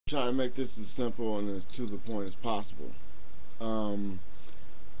try to make this as simple and as to the point as possible. Um,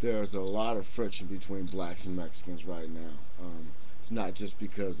 there's a lot of friction between blacks and Mexicans right now. It's not just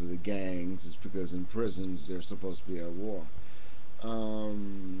because of the gangs, it's because in prisons they're supposed to be at war.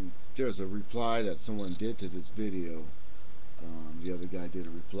 There's a reply that someone did to this video. The other guy did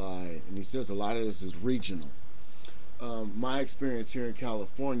a reply, and he says a lot of this is regional. My experience here in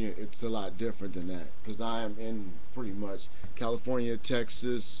California, it's a lot different than that because I am in pretty much California,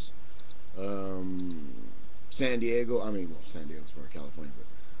 Texas, um, San Diego. I mean, well, San Diego's part of California, but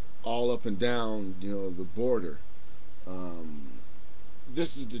all up and down, the border. Um,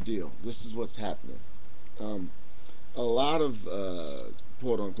 this is the deal. This is what's happening. Um, a lot of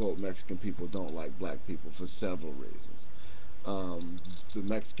quote unquote Mexican people don't like black people for several reasons. Um, the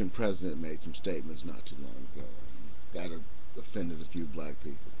Mexican president made some statements not too long ago that offended a few black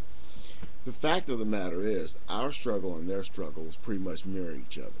people. The fact of the matter is, our struggle and their struggles pretty much mirror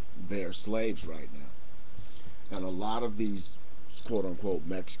each other. They are slaves right now. And a lot of these quote unquote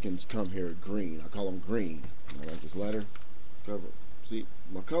Mexicans come here green. I call them green. I like this letter cover. See,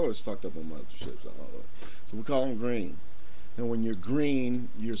 my color is fucked up on my other ships. So we call them green. And when you're green,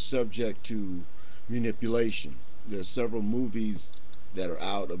 you're subject to manipulation. There's several movies that are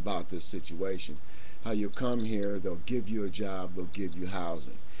out about this situation. How you come here, they'll give you a job, they'll give you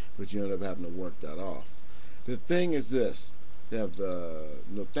housing, but you end up having to work that off. The thing is this: they have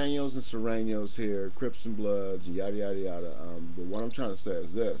Norteños and Sureños here, Crips and Bloods, yada yada yada. But what I'm trying to say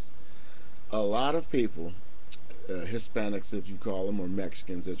is this: a lot of people, Hispanics if you call them, or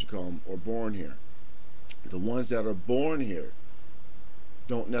Mexicans that you call them, are born here. The ones that are born here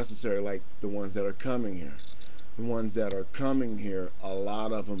don't necessarily like the ones that are coming here. The ones that are coming here, a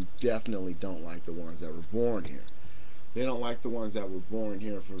lot of them definitely don't like the ones that were born here. They don't like the ones that were born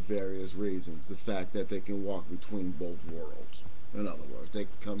here for various reasons. The fact that they can walk between both worlds. In other words, they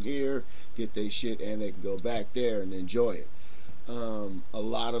can come here, get their shit, and they can go back there and enjoy it. A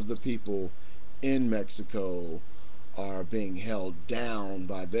lot of the people in Mexico are being held down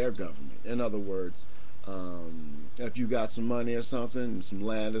by their government. In other words, if you got some money or something, some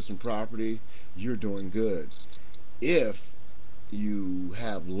land or some property, you're doing good. If you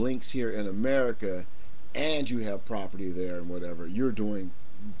have links here in America and you have property there and whatever, you're doing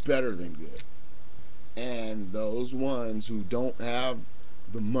better than good. And those ones who don't have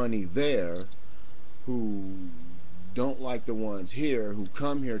the money there, who don't like the ones here, who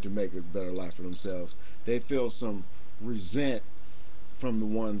come here to make a better life for themselves, they feel some resent from the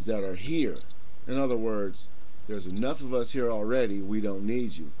ones that are here. In other words, there's enough of us here already, we don't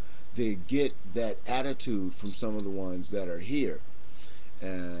need you. They get that attitude from some of the ones that are here.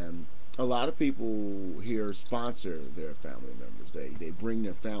 And a lot of people here sponsor their family members. They bring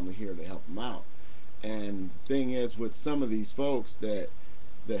their family here to help them out. And the thing is, with some of these folks, that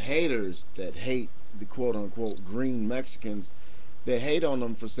the haters that hate the quote unquote green Mexicans, they hate on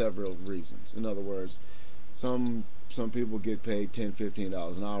them for several reasons. In other words, some people get paid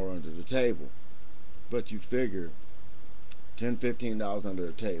 $10-15 an hour under the table. But you figure $10-15 under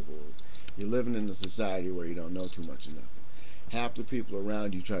a table, you're living in a society where you don't know too much of nothing. Half the people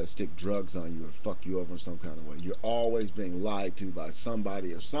around you try to stick drugs on you or fuck you over in some kind of way. You're always being lied to by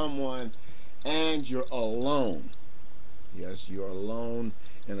somebody or someone, and you're alone. Yes, you're alone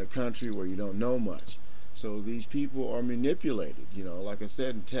in a country where you don't know much. So these people are manipulated. Like I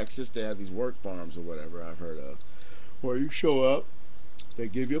said, in Texas, they have these work farms or whatever I've heard of, where you show up, they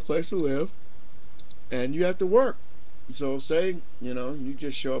give you a place to live, and you have to work. So say, you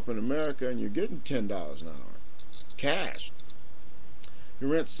just show up in America and you're getting $10 an hour, cash.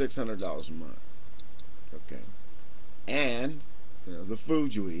 Your rent's $600 a month, okay? And, the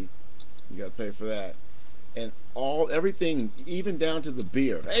food you eat, you got to pay for that. And everything, even down to the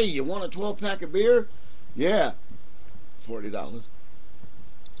beer. Hey, you want a 12-pack of beer? Yeah, $40.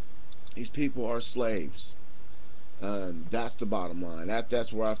 These people are slaves. That's the bottom line.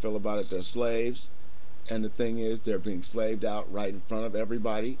 That's where I feel about it. They're slaves. And the thing is, they're being slaved out right in front of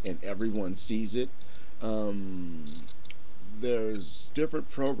everybody, and everyone sees it. There's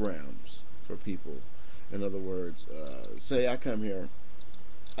different programs for people. In other words, say I come here,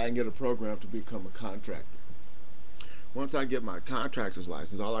 I can get a program to become a contractor. Once I get my contractor's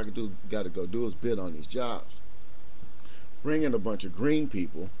license, all I got to go do is bid on these jobs. Bring in a bunch of green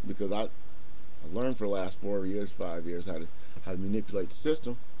people, because I learned for the last 4 years, 5 years how to manipulate the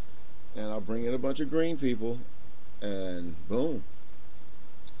system. And I'll bring in a bunch of green people, and boom,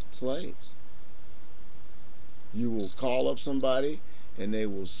 slaves. You will call up somebody, and they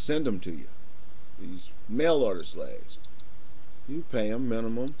will send them to you. These mail order slaves. You pay them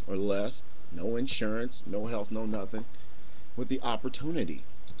minimum or less, no insurance, no health, no nothing, with the opportunity.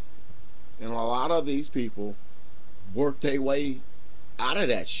 And a lot of these people work their way out of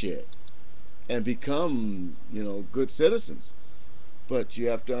that shit and become, good citizens. But you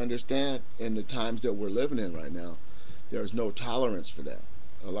have to understand, in the times that we're living in right now, there's no tolerance for that.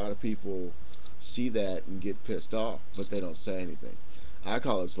 A lot of people see that and get pissed off, but they don't say anything. I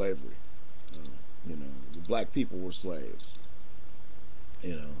call it slavery. The black people were slaves.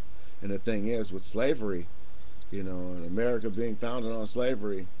 You know, and the thing is, with slavery, in America being founded on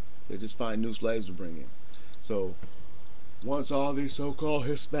slavery, they just find new slaves to bring in. So once all these so-called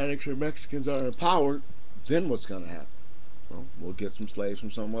Hispanics or Mexicans are empowered, then what's going to happen? Well, we'll get some slaves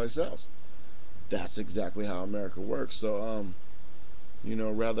from someplace else. That's exactly how America works. So,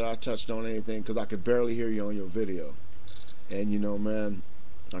 rather I touched on anything because I could barely hear you on your video. And, man,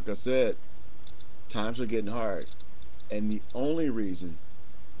 like I said, times are getting hard. And the only reason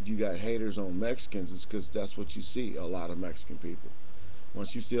you got haters on Mexicans is because that's what you see, a lot of Mexican people.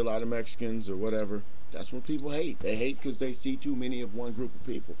 Once you see a lot of Mexicans or whatever, that's when people hate. They hate because they see too many of one group of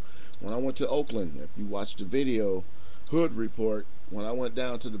people. When I went to Oakland, if you watched the video, Hood Report, when I went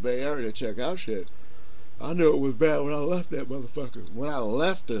down to the Bay Area to check out shit, I knew it was bad when I left that motherfucker. When I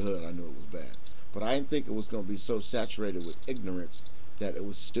left the hood, I knew it was bad. But I didn't think it was going to be so saturated with ignorance that it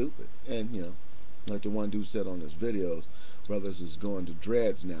was stupid. And, like the one dude said on his videos, brothers is going to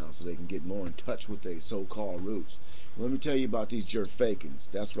dreads now so they can get more in touch with their so-called roots. Let me tell you about these jerfakins.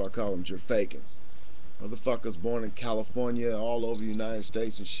 That's what I call them, jerfakins. Motherfuckers born in California, all over the United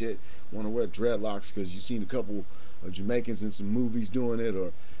States and shit, want to wear dreadlocks because you seen a couple of Jamaicans in some movies doing it,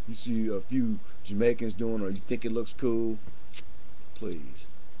 or you see a few Jamaicans doing it, or you think it looks cool. Please.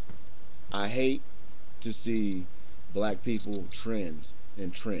 I hate to see black people trend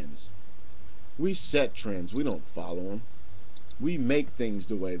in trends. We set trends. We don't follow them. We make things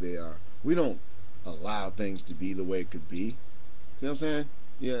the way they are. We don't allow things to be the way it could be. See what I'm saying?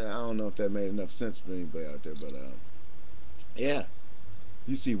 Yeah, I don't know if that made enough sense for anybody out there, but yeah.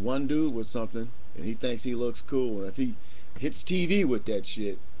 You see one dude with something, and he thinks he looks cool, and if he hits TV with that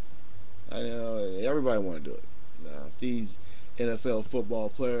shit, I know everybody want to do it. Now, if these NFL football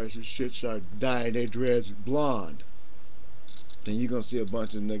players and shit start dyeing their dreads blonde, then you're going to see a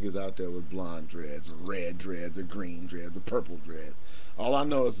bunch of niggas out there with blonde dreads, or red dreads, or green dreads, or purple dreads. All I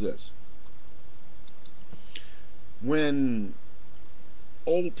know is this. When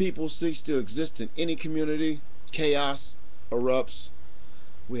old people cease to exist in any community, chaos erupts.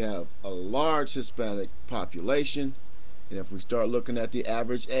 We have a large Hispanic population, and if we start looking at the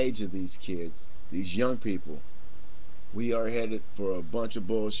average age of these kids, these young people, we are headed for a bunch of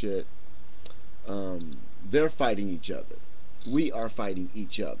bullshit. They're fighting each other. We are fighting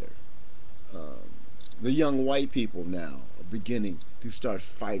each other. The young white people now are beginning to start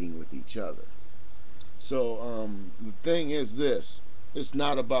fighting with each other. So the thing is this. It's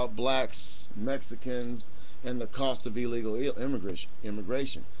not about blacks, Mexicans, and the cost of illegal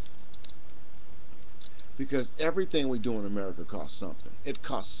immigration. Because everything we do in America costs something. It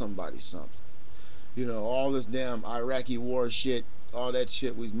costs somebody something. All this damn Iraqi war shit, all that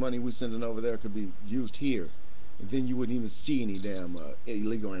shit, money we sending over there could be used here. And then you wouldn't even see any damn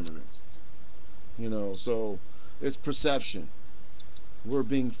illegal immigrants. So it's perception. We're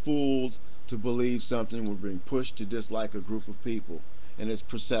being fooled to believe something. We're being pushed to dislike a group of people. And it's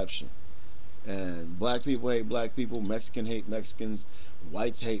perception. And black people hate black people, Mexican hate Mexicans,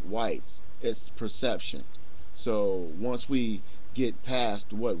 whites hate whites. It's perception. So once we get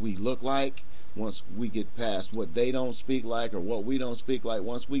past what we look like, once we get past what they don't speak like or what we don't speak like,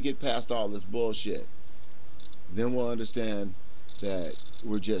 once we get past all this bullshit, then we'll understand that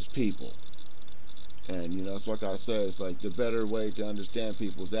we're just people. And it's like I said, it's like the better way to understand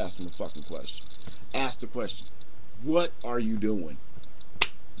people is ask them a fucking question. Ask the question, what are you doing?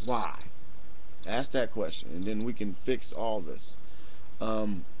 Why? Ask that question, and then we can fix all this.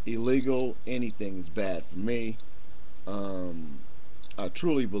 Illegal anything is bad for me. I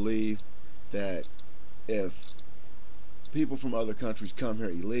truly believe that if people from other countries come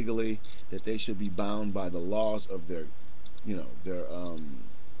here illegally, that they should be bound by the laws of their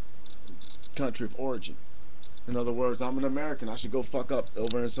country of origin. In other words, I'm an American. I should go fuck up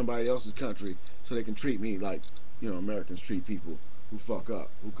over in somebody else's country so they can treat me like Americans treat people who fuck up,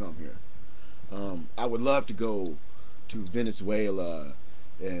 who come here. I would love to go to Venezuela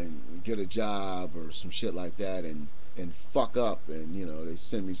and get a job or some shit like that and fuck up, and they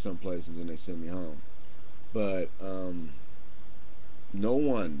send me someplace and then they send me home. But no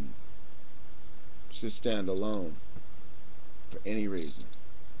one should stand alone for any reason.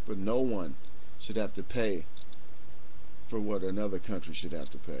 But no one should have to pay for what another country should have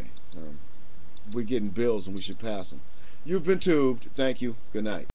to pay. We're getting bills and we should pass them. You've been tubed. Thank you. Good night.